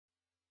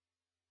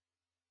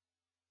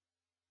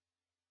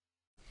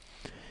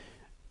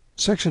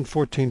Section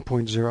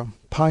 14.0,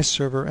 PI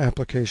Server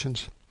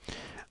Applications.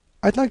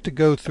 I'd like to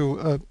go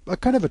through a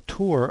kind of a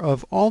tour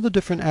of all the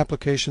different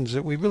applications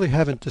that we really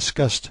haven't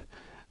discussed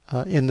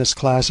in this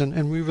class,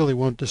 and we really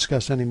won't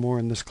discuss any more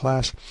in this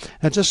class.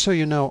 And just so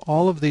you know,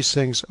 all of these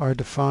things are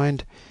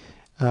defined.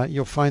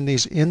 You'll find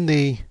these in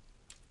the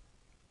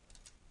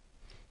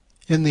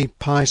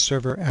PI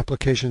Server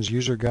Applications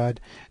User Guide.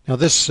 Now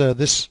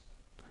this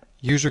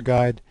user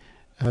guide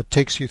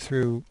takes you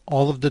through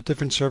all of the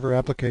different server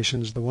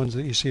applications, the ones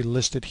that you see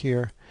listed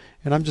here.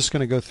 And I'm just going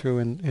to go through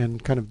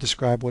and kind of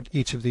describe what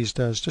each of these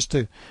does. Just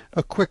a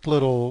quick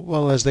little,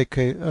 well, as they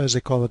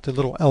call it, the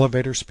little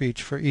elevator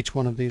speech for each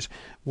one of these.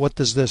 What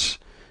does this,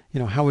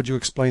 how would you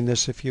explain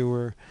this if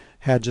you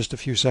had just a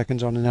few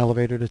seconds on an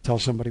elevator to tell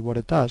somebody what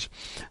it does?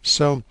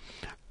 So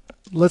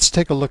let's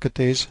take a look at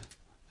these,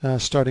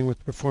 starting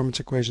with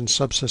Performance Equations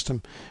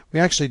Subsystem. We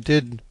actually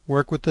did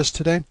work with this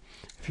today.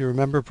 If you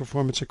remember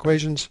performance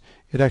equations,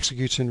 it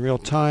executes in real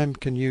time,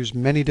 can use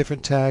many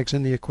different tags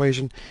in the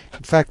equation.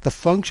 In fact, the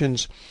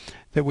functions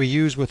that we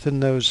use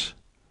within those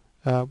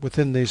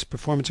within these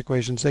performance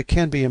equations, they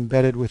can be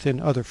embedded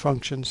within other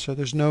functions. So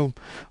there's no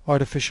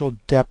artificial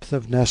depth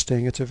of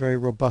nesting. It's a very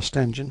robust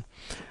engine.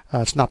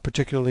 It's not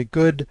particularly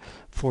good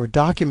for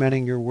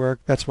documenting your work.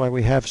 That's why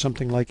we have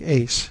something like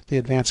ACE, the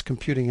Advanced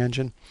Computing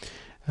Engine.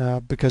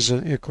 Because,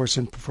 of course,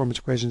 in performance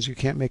equations you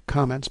can't make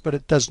comments, but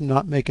it does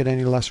not make it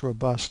any less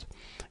robust.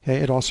 Okay,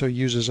 it also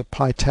uses a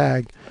PI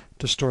tag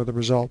to store the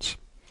results.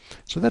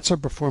 So that's our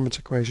performance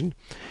equation.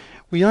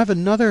 We have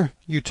another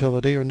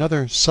utility, or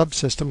another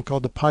subsystem,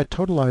 called the PI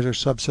Totalizer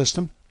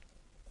Subsystem.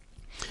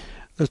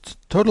 The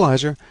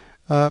Totalizer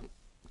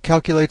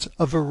calculates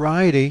a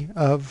variety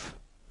of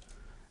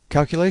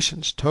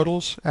calculations: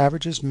 totals,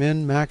 averages,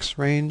 min, max,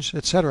 range,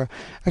 etc.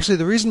 Actually,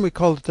 the reason we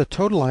call it the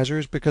Totalizer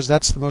is because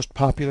that's the most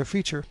popular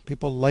feature.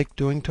 People like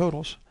doing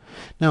totals.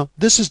 Now,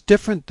 this is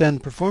different than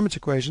performance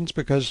equations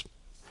because,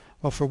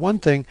 well, for one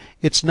thing,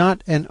 it's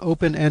not an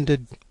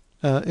open-ended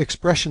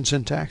expression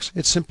syntax.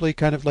 It's simply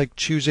kind of like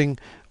choosing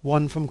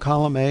one from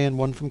column A and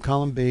one from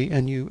column B,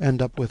 and you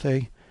end up with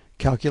a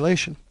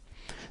calculation.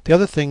 The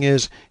other thing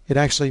is it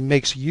actually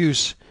makes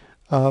use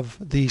of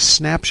the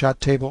snapshot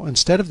table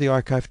instead of the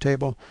archive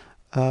table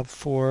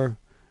for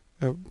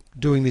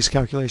doing these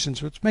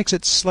calculations, which makes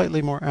it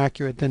slightly more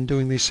accurate than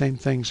doing these same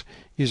things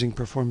using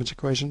performance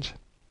equations.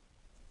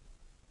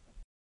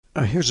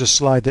 Here's a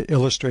slide that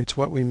illustrates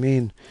what we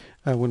mean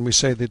when we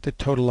say that the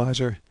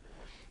Totalizer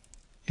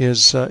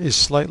is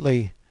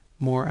slightly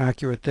more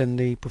accurate than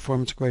the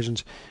performance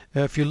equations.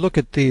 If you look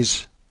at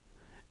these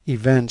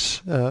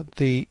events,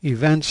 the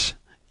events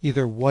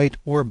either white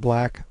or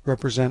black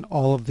represent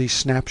all of these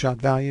snapshot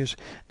values.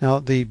 Now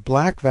the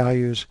black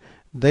values,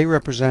 they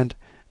represent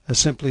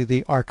simply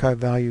the archive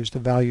values, the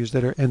values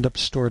that end up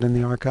stored in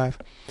the archive.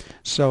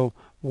 So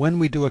when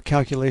we do a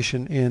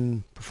calculation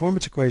in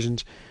performance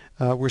equations,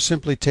 we're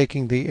simply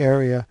taking the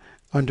area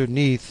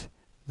underneath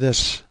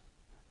this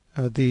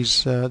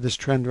this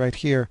trend right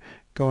here,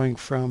 going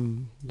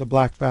from the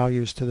black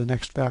values to the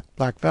next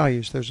black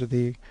values. Those are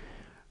the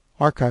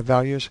archive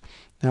values.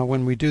 Now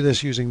when we do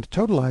this using the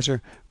Totalizer,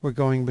 we're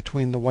going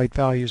between the white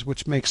values,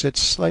 which makes it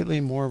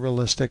slightly more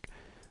realistic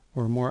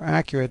or more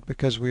accurate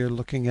because we are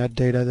looking at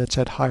data that's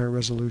at higher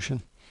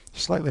resolution,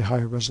 slightly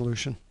higher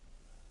resolution.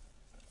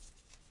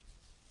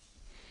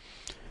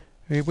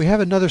 We have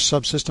another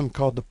subsystem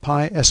called the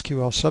PI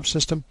SQL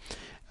Subsystem.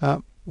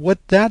 What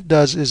that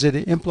does is it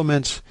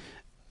implements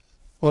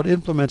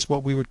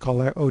what we would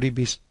call our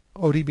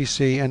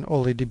ODBC and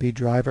OLEDB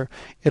driver.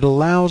 It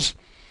allows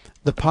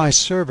the PI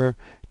server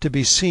to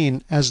be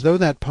seen as though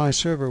that PI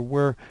server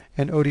were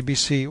an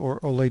ODBC or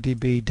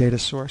OLEDB data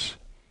source.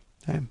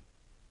 Okay.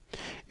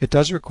 It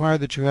does require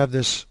that you have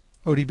this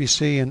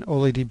ODBC and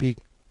OLEDB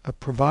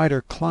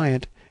provider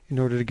client in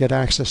order to get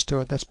access to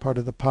it. That's part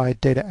of the PI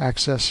data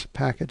access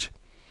package.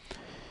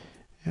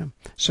 Yeah.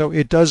 So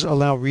it does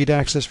allow read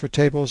access for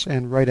tables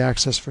and write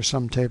access for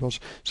some tables.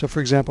 So for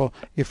example,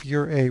 if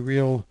you're a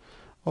real,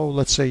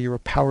 let's say you're a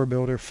Power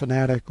Builder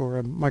fanatic or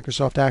a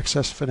Microsoft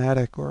Access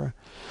fanatic or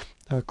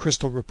a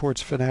Crystal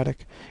Reports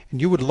fanatic,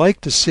 and you would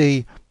like to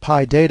see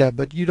PI data,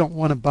 but you don't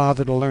want to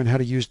bother to learn how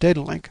to use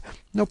data link,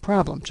 no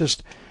problem.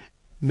 Just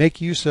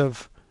make use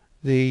of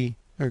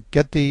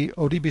get the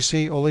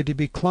ODBC,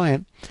 OLEDB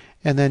client,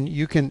 and then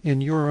you can,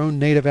 in your own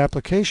native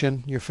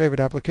application, your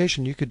favorite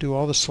application, you could do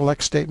all the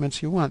select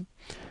statements you want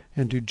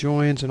and do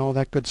joins and all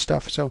that good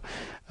stuff. So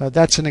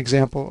that's an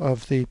example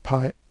of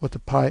what the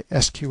PI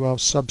SQL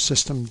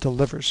subsystem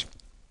delivers.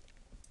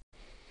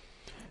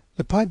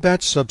 The PI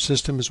Batch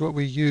Subsystem is what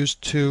we use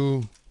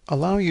to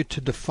allow you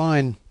to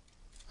define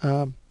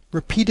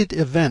repeated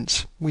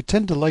events. We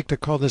tend to like to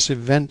call this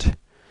event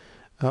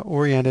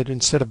oriented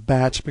instead of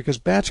batch, because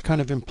batch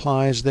kind of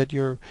implies that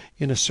you're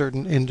in a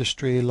certain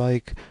industry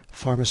like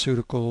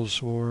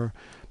pharmaceuticals or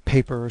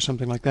paper or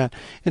something like that.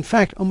 In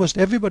fact, almost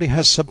everybody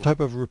has some type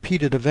of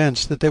repeated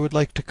events that they would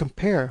like to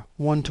compare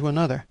one to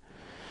another.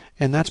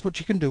 And that's what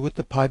you can do with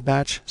the PI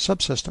Batch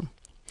Subsystem.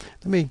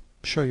 Let me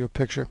show you a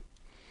picture.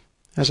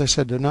 As I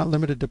said, they're not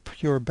limited to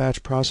pure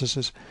batch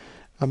processes.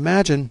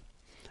 Imagine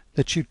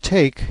that you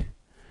take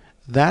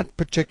that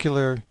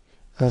particular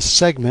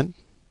segment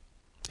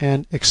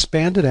and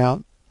expand it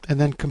out and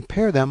then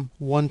compare them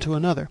one to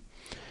another.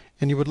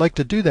 And you would like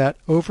to do that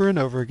over and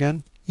over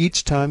again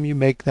each time you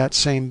make that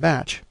same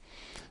batch.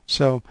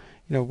 So,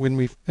 when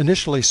we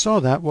initially saw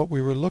that, what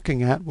we were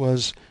looking at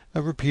was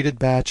a repeated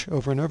batch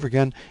over and over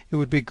again. It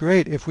would be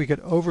great if we could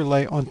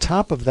overlay on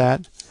top of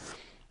that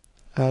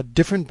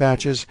different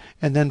batches,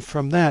 and then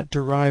from that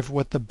derive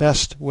what the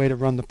best way to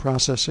run the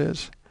process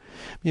is.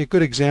 A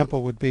good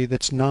example would be,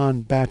 that's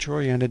non-batch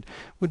oriented,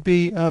 would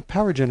be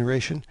power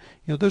generation.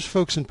 Those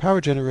folks in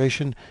power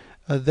generation,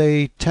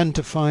 they tend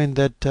to find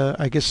that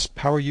I guess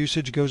power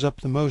usage goes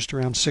up the most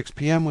around 6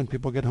 p.m. when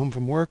people get home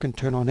from work and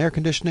turn on air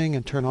conditioning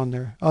and turn on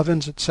their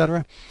ovens,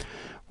 etc.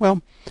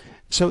 Well,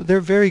 so they're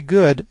very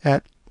good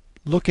at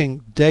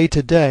looking day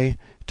to day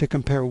to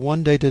compare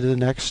one day to the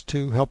next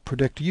to help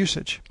predict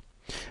usage.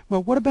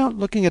 Well, what about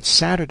looking at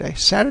Saturday?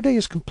 Saturday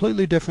is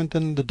completely different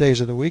than the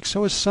days of the week,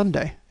 so is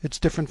Sunday. It's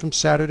different from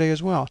Saturday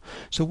as well.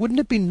 So wouldn't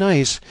it be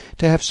nice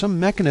to have some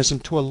mechanism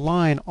to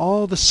align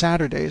all the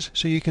Saturdays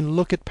so you can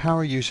look at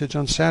power usage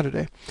on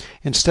Saturday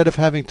instead of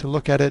having to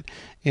look at it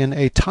in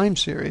a time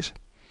series?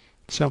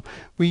 So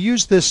we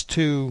use this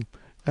to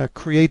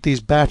create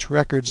these batch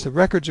records. The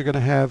records are going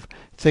to have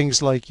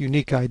things like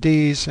unique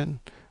IDs and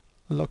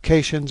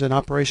locations and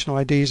operational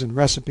IDs and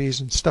recipes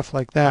and stuff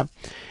like that.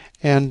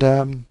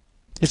 And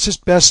it's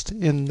just best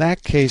in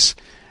that case,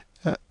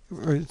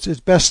 it's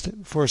best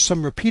for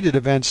some repeated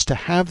events to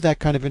have that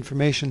kind of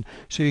information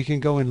so you can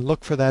go and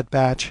look for that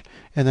batch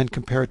and then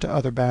compare it to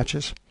other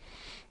batches.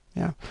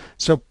 Yeah.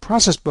 So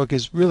process book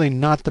is really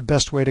not the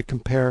best way to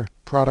compare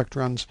product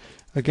runs.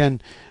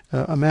 Again,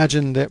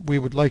 imagine that we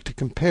would like to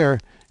compare,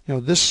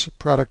 this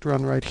product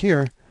run right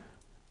here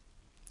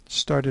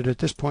started at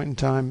this point in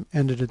time,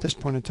 ended at this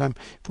point in time.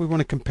 If we want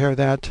to compare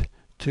that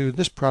to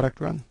this product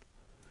run,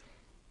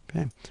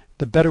 okay,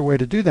 the better way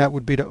to do that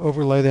would be to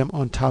overlay them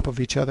on top of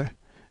each other.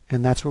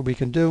 And that's what we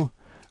can do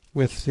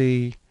with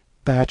the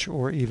batch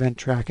or event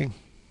tracking.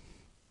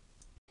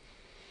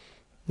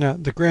 Now,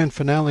 the grand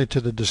finale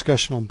to the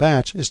discussion on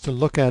batch is to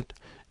look at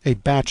a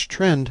batch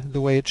trend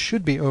the way it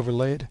should be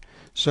overlaid.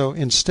 So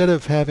instead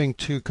of having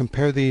to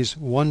compare these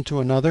one to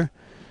another,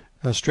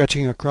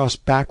 stretching across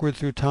backward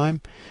through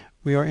time,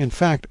 we are in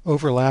fact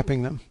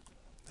overlapping them.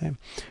 Okay?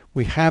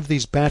 We have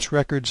these batch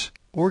records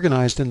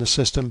organized in the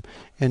system,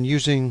 and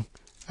using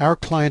our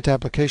client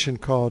application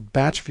called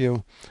Batch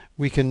View,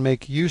 we can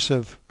make use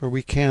of, or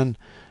we can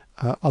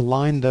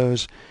align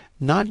those,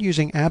 not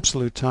using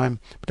absolute time,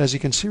 but as you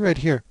can see right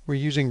here, we're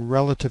using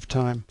relative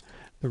time.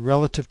 The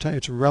relative time,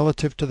 it's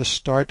relative to the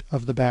start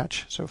of the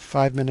batch. So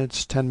 5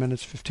 minutes, 10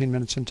 minutes, 15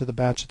 minutes into the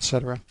batch,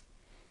 etc.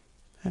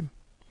 Okay.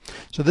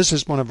 So this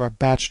is one of our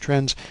batch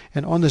trends,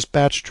 and on this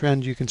batch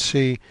trend you can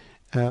see,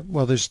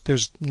 well,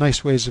 there's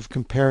nice ways of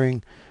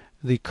comparing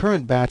the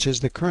current batches,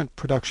 the current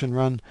production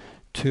run,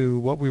 to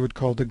what we would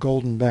call the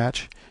golden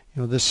batch.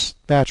 This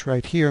batch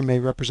right here may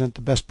represent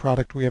the best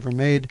product we ever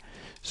made,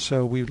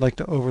 so we would like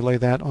to overlay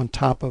that on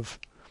top of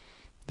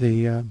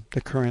the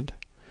current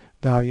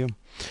value.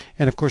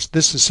 And of course,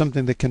 this is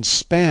something that can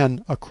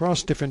span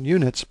across different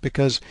units,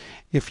 because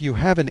if you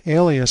have an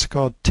alias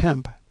called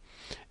temp,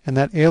 and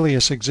that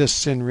alias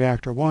exists in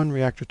reactor 1,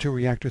 reactor 2,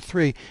 reactor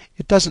 3,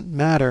 it doesn't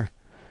matter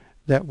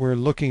that we're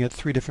looking at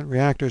 3 different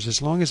reactors.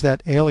 As long as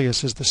that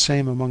alias is the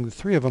same among the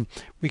 3 of them,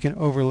 we can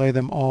overlay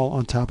them all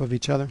on top of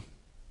each other.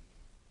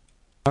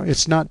 Now,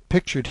 it's not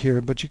pictured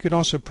here, but you could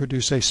also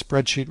produce a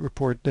spreadsheet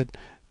report that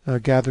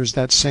gathers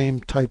that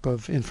same type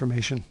of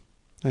information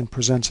and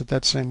presents it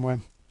that same way.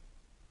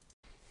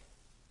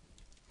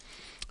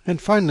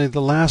 And finally,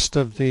 the last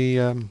of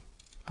the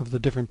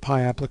different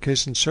PI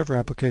applications, server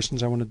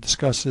applications I want to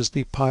discuss, is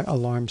the PI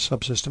Alarm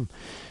Subsystem.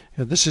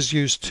 This is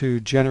used to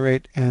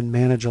generate and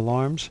manage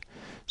alarms.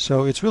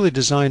 So it's really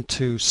designed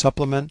to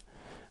supplement,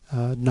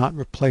 not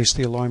replace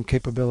the alarm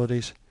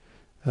capabilities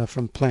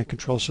from plant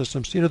control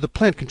systems. The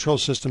plant control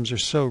systems are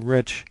so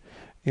rich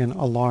in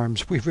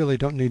alarms, we really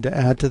don't need to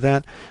add to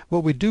that.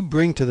 What we do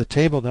bring to the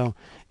table, though,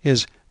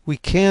 is we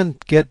can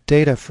get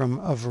data from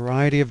a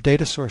variety of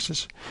data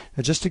sources.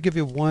 Now, just to give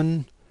you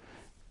one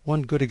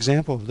good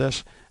example of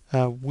this,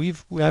 we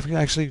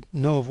actually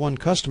know of one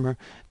customer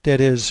that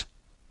is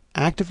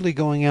actively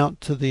going out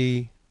to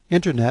the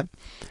internet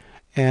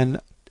and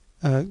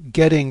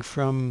getting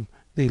from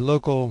the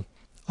local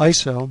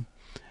ISO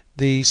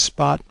the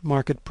spot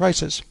market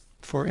prices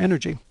for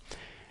energy.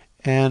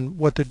 And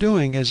what they're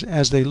doing is,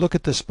 as they look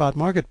at the spot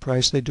market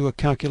price, they do a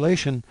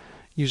calculation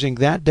using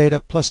that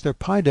data plus their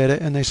PI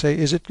data, and they say,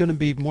 is it going to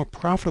be more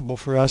profitable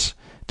for us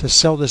to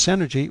sell this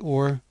energy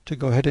or to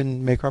go ahead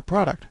and make our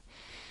product?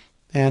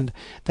 And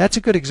that's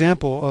a good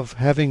example of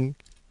having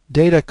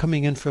data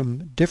coming in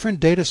from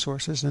different data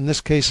sources, in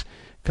this case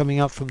coming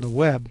out from the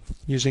web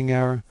using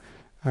our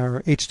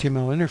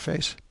HTML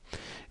interface.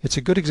 It's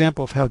a good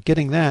example of how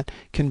getting that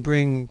can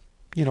bring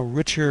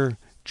richer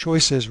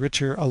choices,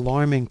 richer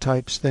alarming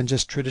types than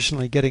just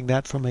traditionally getting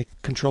that from a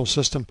control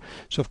system.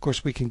 So of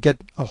course we can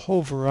get a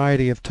whole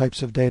variety of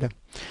types of data.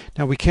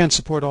 Now we can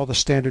support all the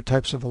standard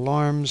types of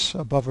alarms,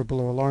 above or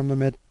below alarm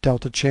limit,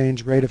 delta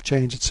change, rate of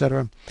change,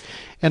 etc.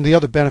 And the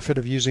other benefit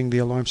of using the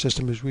alarm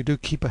system is we do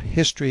keep a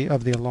history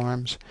of the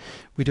alarms.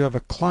 We do have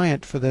a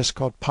client for this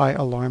called PI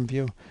Alarm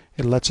View.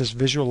 It lets us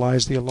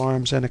visualize the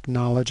alarms and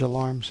acknowledge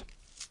alarms.